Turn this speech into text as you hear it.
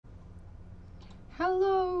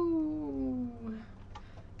Hello!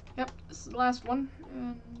 Yep, this is the last one,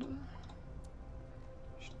 and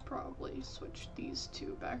should probably switch these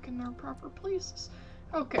two back in their proper places.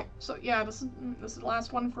 Okay, so yeah, this is the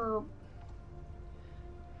last one for...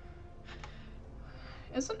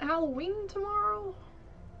 Isn't Halloween tomorrow?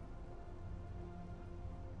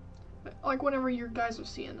 Like, whenever you guys are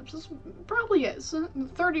seeing this. This probably is.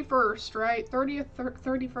 31st, right? 30th,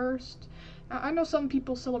 31st? I know some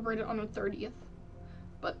people celebrate it on the 30th.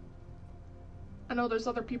 But I know there's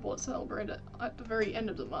other people that celebrate it at the very end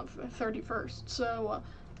of the month, the 31st. So,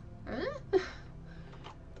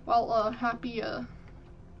 well, happy,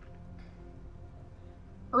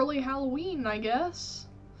 early Halloween, I guess.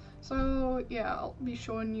 So, yeah, I'll be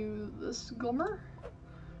showing you this glimmer.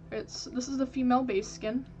 This is the female base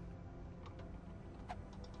skin.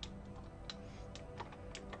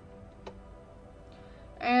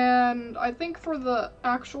 And I think for the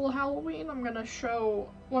actual Halloween, I'm gonna show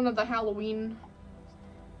one of the Halloween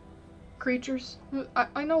creatures.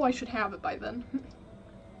 I know I should have it by then.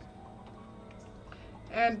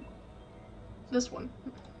 And this one.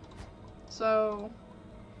 So,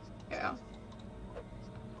 yeah.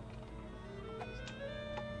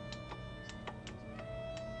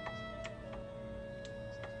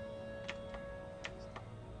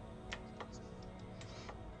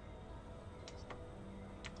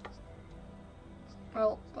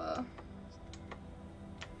 Well,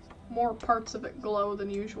 more parts of it glow than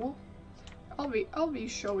usual. I'll be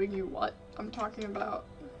showing you what I'm talking about.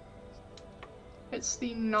 It's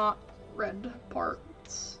the not red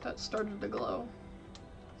parts that started to glow.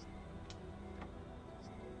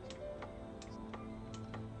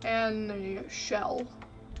 And the shell.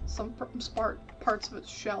 Some parts of its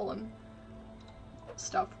shell and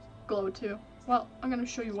stuff glow too. Well, I'm gonna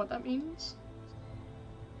show you what that means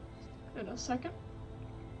in a second.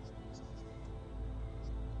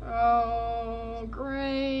 Oh,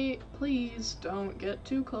 great. Please don't get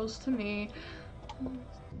too close to me.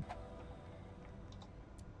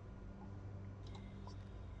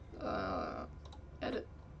 Edit.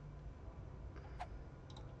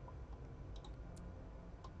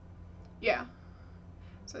 Yeah,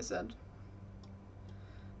 as I said.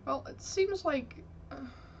 Well, it seems like...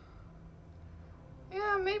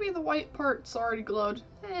 yeah, maybe the white part's already glowed.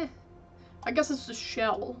 I guess it's the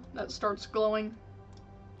shell that starts glowing.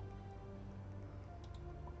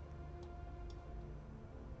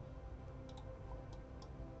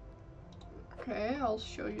 Okay, I'll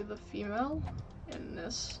show you the female in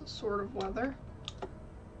this sort of weather.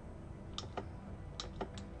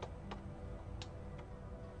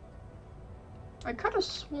 I could have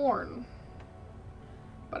sworn,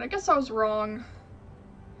 but I guess I was wrong.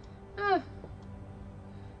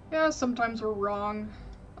 Yeah, sometimes we're wrong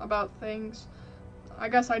about things. I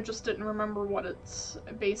guess I just didn't remember what its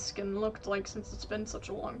base skin looked like since it's been such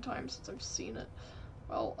a long time since I've seen it.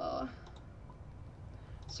 Well,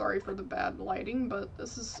 sorry for the bad lighting, but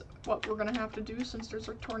this is what we're gonna have to do since there's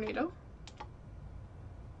a tornado.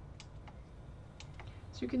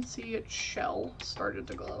 So you can see its shell started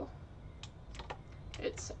to glow.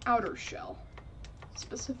 Its outer shell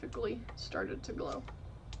specifically started to glow.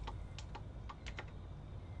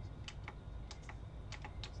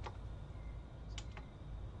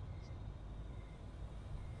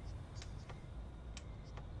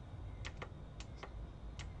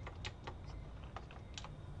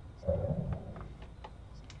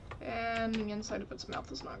 And the inside of its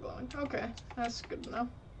mouth is not glowing. Okay, that's good to know.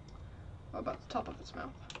 What about the top of its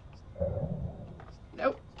mouth?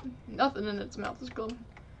 Nope, nothing in its mouth is glowing.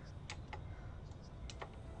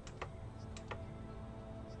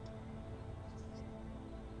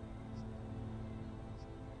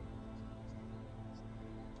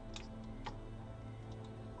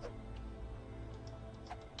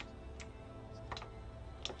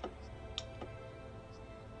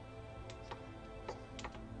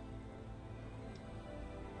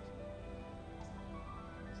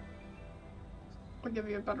 I'll give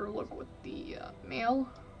you a better look with the male,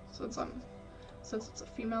 since it's a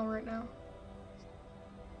female right now.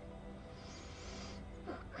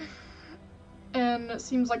 And it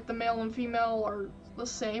seems like the male and female are the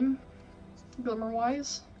same,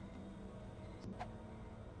 glimmer-wise.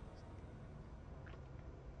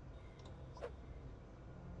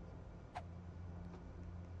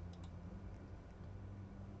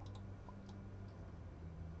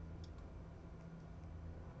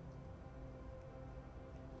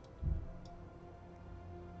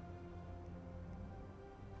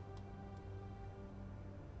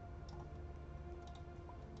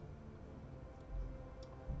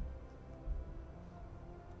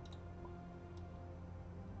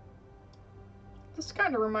 This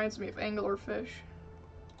kind of reminds me of anglerfish.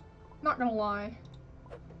 Not gonna lie.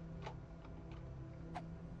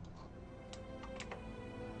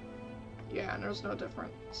 Yeah, and there's no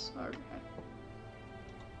difference. Okay.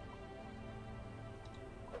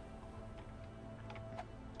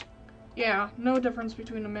 Yeah, no difference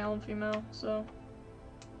between a male and female, so.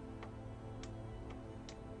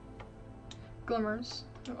 Glimmers.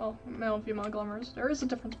 Well, male and female glimmers. There is a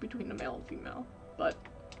difference between the male and female, but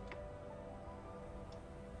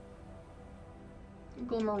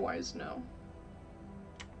glimmer-wise, no.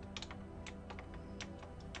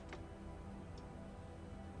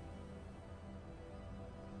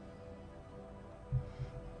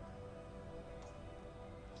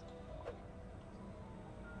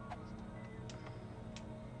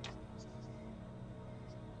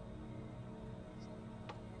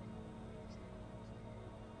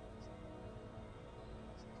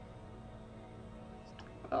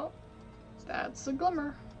 Well, that's a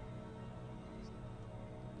glimmer.